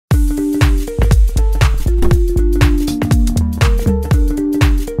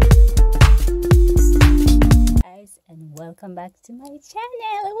back to my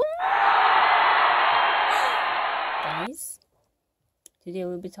channel. Guys, today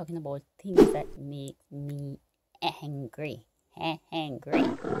we'll be talking about things that make me angry.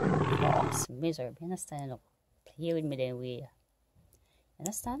 Cause miserable. You understand? Play with me then way.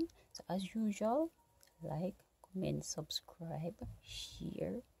 Understand? So as usual, like, comment, subscribe,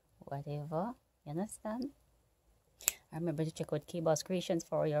 share, whatever. You understand? And remember to check out elkaebusiness Creations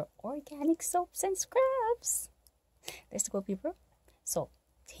for your organic soaps and scrubs. Let's go, people. So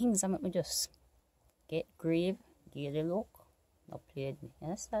things that make me just get grieve, get a look, not play with me. You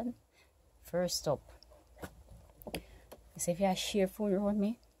understand? First up, if you share food around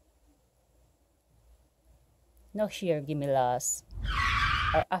me, no share, give me last.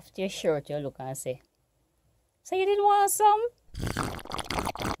 Or after you share it, you look and say, so you didn't want some?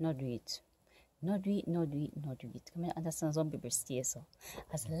 No do it. No do it. Come on, understand some people stay so.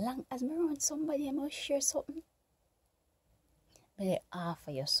 As long as me around somebody, I must share something. But they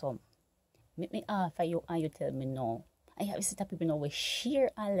offer you some. Make me offer you and you tell me no. I have to people know we share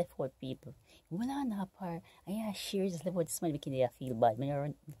and left out people. When I'm not part, I have share just left out this money making they feel bad. I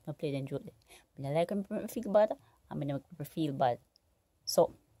don't play them joke. I like when people feel bad and I make people feel bad.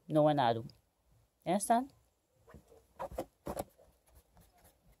 So no one I do. You understand?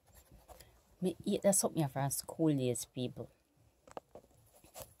 Me eat that something from school days, people.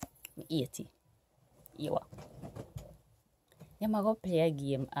 Me eat it. You are. You might go play a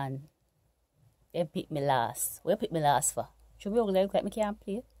game and they pick me last. What you pick me last for? Should we all like me can't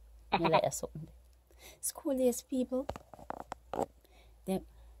play? Me like that something. School days, people. The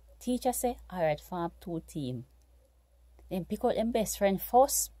teacher say, alright, farm 2 team. Then pick out them best friend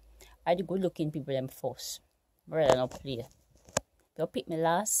first. Or the good looking people them first. Rather not play. They'll pick me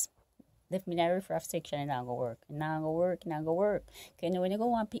last. Left me in the riff-raff section and I'm going to work. And I'm going to work. Okay, you know when you go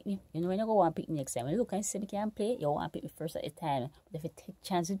want to pick me? You know when you go want to pick me next time? When you look and see me can't play, you want to pick me first at the time. But if you take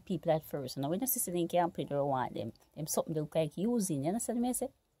chance with people at first, you know when you see them can't play, you don't want them. Them something they look like using. You understand what I say?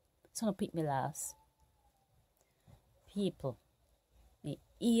 So don't pick me last. People. Me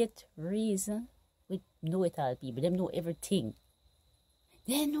 8 reason we know it all people. Them know everything.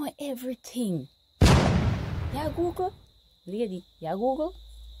 They know everything. Yeah, Google? Lady, yeah, Google?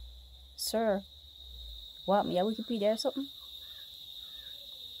 Sir, what me a Wikipedia or something?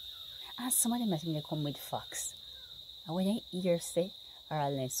 And some of them must they come with facts. And when I hear say, or I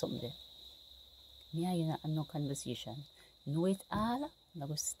learn something there. Me and you not have no conversation. Know it all, I'm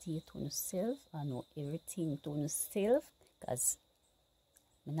going to stay to yourself, I know everything to yourself, because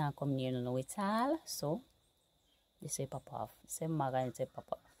I not come near to know it all, so they say pop off. They say maga and say pop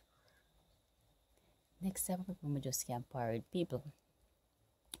off. Next time, people just can't parade people.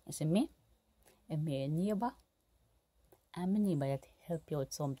 You see me? And my neighbor. And my neighbor that help you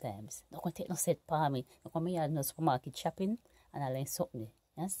out sometimes. Not going to take no set for me. Not going to make no supermarket shopping and I learn something. You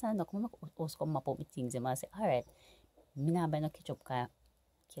understand? Not going to make us come up with things. And I say, alright, I not buy no ketchup because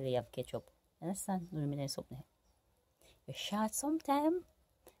Kelly have ketchup. You understand? No, I learn something. You short sometime,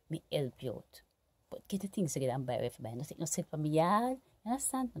 me help you out. But get the things together and buy it for me. Don't take no set for me yard. You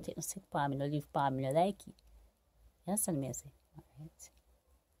understand? Don't take no set for me. No leave for me. No like it. You understand me? I say, alright.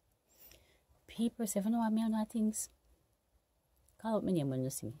 People say, if you know what I know things, call out my name when you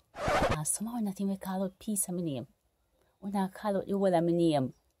see me. And somehow nothing will call out piece of my name. When I call out the whole of my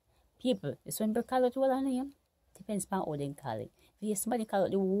name. People, this when people call out the whole of my name, depends on how they call it. If you somebody call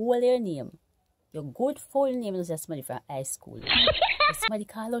out the whole of your name, your good full name is just somebody from high school. If somebody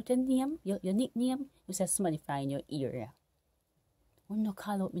call out your name, your nickname, you say somebody from your area. When you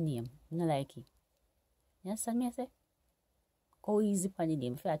call out my name, you don't like it. You understand me I say? Go easy upon the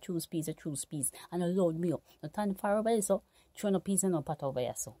name. If I choose peace, I choose peace. And I load me up. Not turn far over there, so throw no peace and no pot over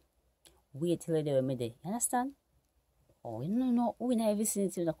here, so. Wait till I do me there. You understand? Oh, you know, when I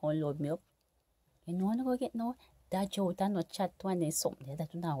visit you, not going to load me up. You know, I'm going to get no dodge out and no chat to and then something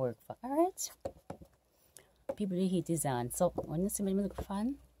that will not work for. Alright? People they hate his hand. So, when you see me look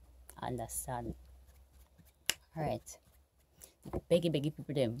fun, understand. Alright. Beggy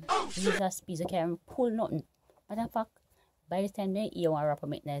people them. Jesus, peace, I can't pull nothing. But in fact, by the time they eat one wrapper,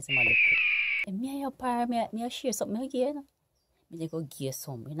 make nice man look. And me and your par, me share something again. Me go give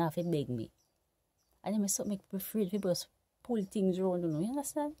some. You know if you beg me. And then me something make people afraid. People just pull things around. You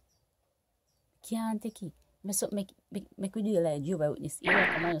understand? Can't take it. Me something make you do like Jehovah Witness. You know,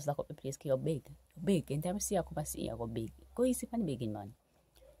 come on, just lock up the place. You beg. You beg. And time I see you come and see you go beg. Go easy on the begging, man.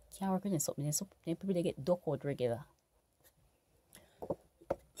 Can't work with something. Then people they get duck out regular.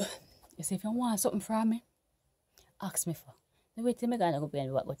 You see, if you want something from me, ask me for. The way to me gonna go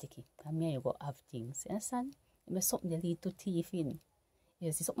behind what go take it. And me and you go have things. You understand? If something they lead to thief in.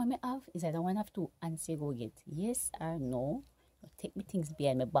 You see something I have is either one have to answer go get yes or no. Take me things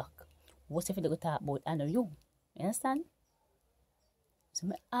behind my back. What if they go talk about I know you? You understand? So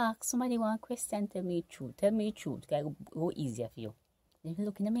I ask somebody one question, tell me truth. Tell me truth. It go easier for you. If you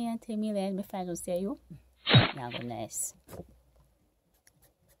look in me and tell me then me find out say you. Now go nice.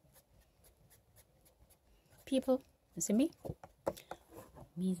 People, you see me?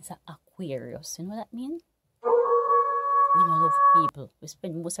 Means Aquarius. You know what that means? We don't love people. We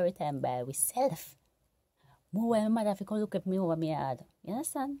spend most of our time by ourselves. More when my mother can look at me over my head. You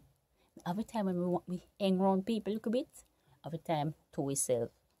understand? Every time when we hang around people a little bit, every time to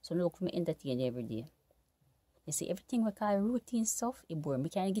ourselves. So look for me entertain every day. You see, everything we call routine stuff, it boring. We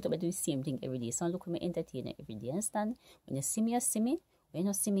can't get up and do the same thing every day. So look for me entertain every day. You understand? When you see me, you see me. When you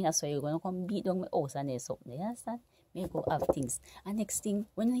don't see me, that's why you're going to come beat down my house and there's something. You understand? Me go have things. And next thing,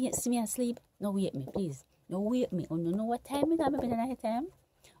 when you see me asleep, no wake me, please. No wake me. You know what time it is in the night time?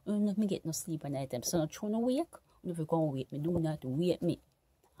 You know me get no sleep at night time. So not try no wake. You know go wake me. Do not wake me.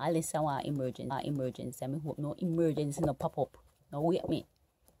 Unless I want emergency. I hope no emergency no pop up. No wake me.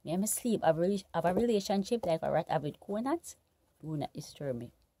 Me and me sleep. I have a relationship like a rat have with coconuts. Do not disturb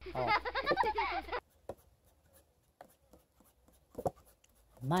me. Oh.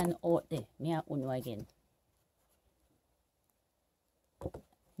 Man out there. Me and Uno again.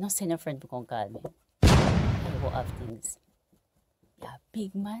 No send a friend to come call me. I go have things. Yeah,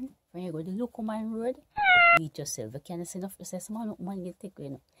 big man. When you go to the local man road, meet yourself. You can't send off yourself. Some man get take you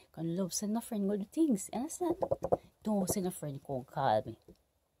know. Can love send a friend go do things. You understand? Don't send a friend come call me.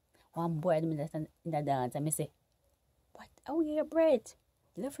 One boy in the dance and me say, what are your bread?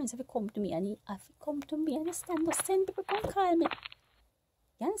 The friends have come to me and he have come to me. Understand? But send people come call me.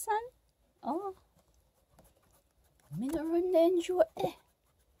 You understand? Oh. Me no run the enjoy there.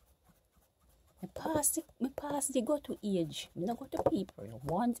 Me pass the go to age. Me no go to people. You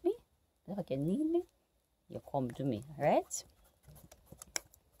want me? If you can need me, you come to me. Alright?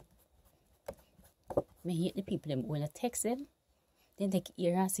 Me hate the people them when I text them, then take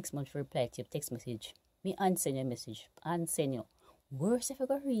year and 6 months to reply to your text message. Me answer your message. Answer you. Worse if you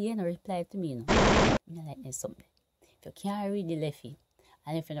go read and reply to me. You know? Me not like this something. If you can't read the lefty,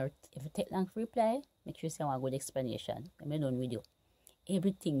 and if you take long to reply, make sure you say one good explanation. I'm done with you.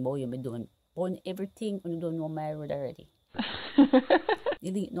 Everything about you, I'm done. On everything, you don't know my word already.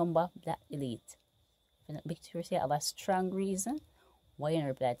 Delete number, black delete. Make sure you have a strong reason why you don't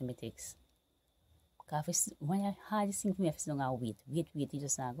reply to my text. Because when I hardest thing for me, if you don't wait, it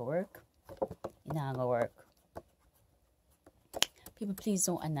just not going to work. It not going to work. People, please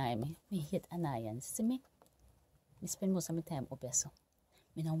don't annoy me. Me hate annoyance. See me? I spend most of my time up here, so.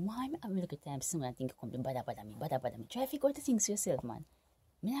 I don't want to have a look at time soon and think come to bother me. Try to figure out the things yourself, man.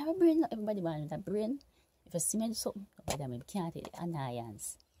 I have a brain, not everybody man with a brain. If you see me do something, bother me. Can't take the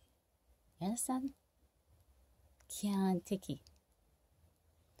annoyance. You understand? Can't take it.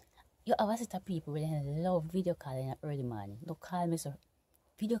 You have a set of people who love video calling in the early morning. Don't call me, sir.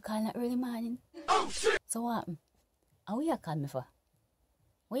 Video calling in the early morning. Oh, shit! So what happened? And what you call me for?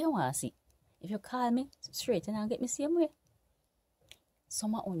 What you want to see? If you call me straight and I'll get me same way.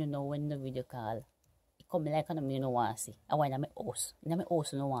 Some of you know when the video call, it come like I don't want to see. I want my house. In my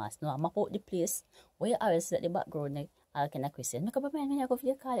house, no want to see. No, I map out the place where you always see at the background, like, all kind of questions. Make up my mind when I go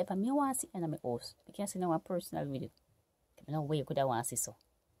video call. If I want to see in my house, I can't see no one personal video. I know where you could have want to see so.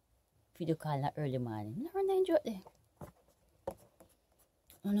 Video call in the early morning. I don't enjoy it there.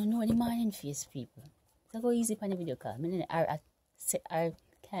 I don't know the morning face, people. So go easy on the video call. I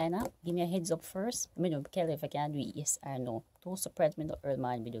kind of give me a heads up first. I don't care if I can do it, yes or no. Don't surprise me in the early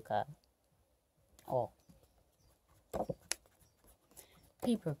morning video call. Oh.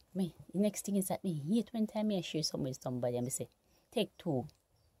 People, the next thing is that me hate when time I share something with somebody and I say, take 2.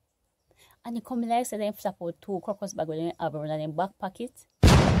 And they come like say they flap out 2 crocus bag with them have in their back pocket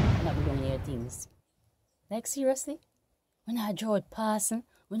and I go down your things. Like seriously? When I draw it passing,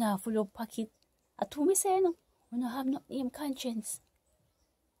 when I full of pocket, I told me say no, when I have no name conscience.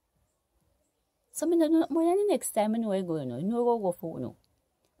 So I don't know more than the next time I know I go, you know. You know go for no.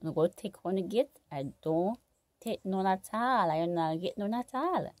 I go take one to get, I don't take none at all. I don't get none at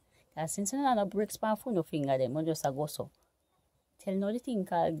all. Because since I don't break span for no finger them, I just go so. Tell no the thing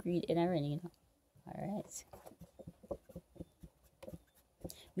called greed in a rain, you know. Alright.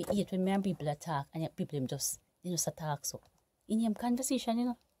 Me hate when me and people attack and yet people them just attack so. In your conversation, you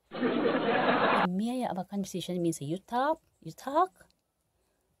know. Me have a conversation, it means you talk,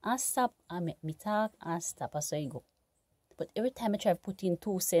 and stop, and make me talk, and stop, as I go. But every time I try to put in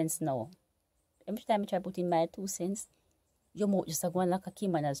 2 cents now, every time I try to put in my 2 cents, your mouth just go like a key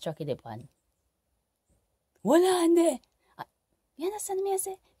man as track it upon. Hold on there. You understand me? I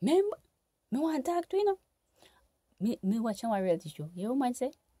say, me want to talk to you, know. Me watching my reality show. You might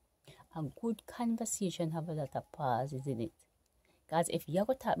say, a good conversation have a lot of pauses in it. Because if you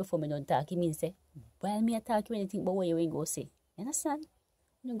go talk before me don't talk, it means say, while me talk you anything but what you ain't go say. You understand?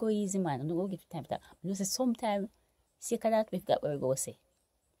 You don't go easy, man. You don't go give time to talk. You say sometimes, sick of that, we've got what we go say.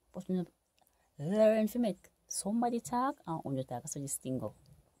 But you know, learn to make somebody talk and only talk so this thing go.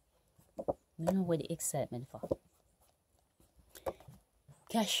 You know what the excitement for.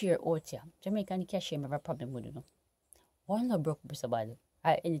 Cashier out here. Jamaican cashier have a problem with you know. Why not broke up somebody?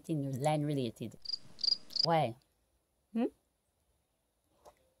 Or anything line related. Why? You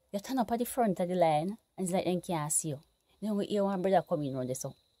turn up at the front of the line and it's like they can't see you. Then we hear one brother coming around this.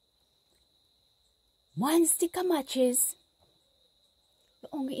 One stick of matches. You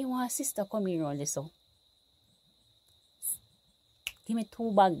only hear one sister coming around this. Give me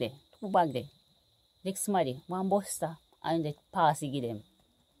 2 bags there. 2 bags there. Next somebody, one buster and the pass you give them.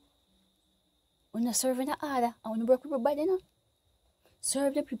 When you serve in the order, and when you work with everybody, you know,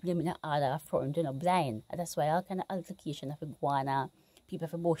 serve the people in the order front, you know, blind. And that's why all kind of altercation have go on, people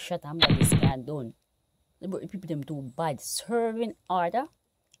have both shut and bodies can't done. The people them do bad. Serving order,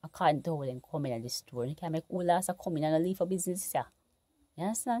 I can't do them coming at the store. You can't make all us come in and leave for business, yeah. You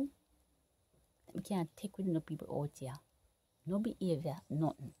understand? We can't take with no people out here. No behavior,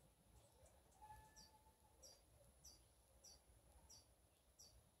 nothing.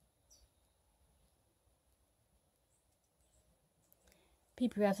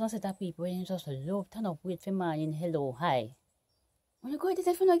 People have some set of people when you just love turn up wait for man in hello, hi. When you go to the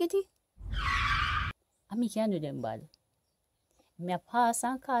telephone, get it? And me can't do them bad. Me a pass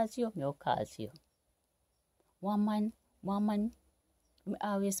and call to you, me will call to you. One man, me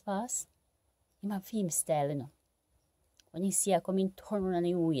always pass. Him a film style, you know. When he see I come in, turn around and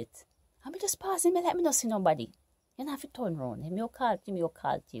he wait. And me just pass him, me like me not see nobody. You don't have to turn around. Me will call to you, me will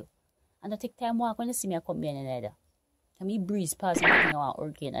call to you. And don't take time walk when you see me I come behind another. And me breeze past me, you know,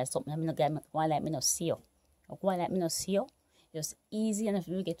 hurricane or something. I'm not going to like me not see you. Or go like me not see you. Just easy enough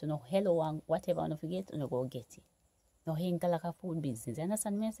to get to know hello and whatever enough to get, you know, go get it. No ain't like a food business. You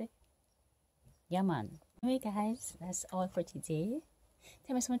understand me? I say? Yeah, man. Anyway, guys, that's all for today.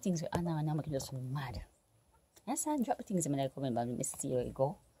 Tell me some things with Anna and I'm just mad. Yes, I drop the things in my comment box. Let me see where you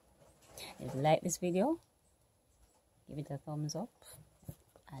go. If you like this video, give it a thumbs up.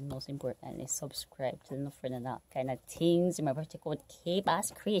 And most importantly, subscribe to the friend and that kind of things. Remember, check out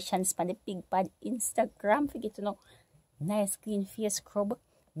K-Bass Creations on the big bad Instagram. Forget to know nice clean face scrub,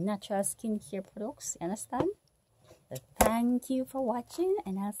 natural skincare products. You understand? So thank you for watching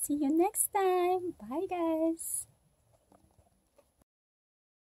and I'll see you next time. Bye, guys.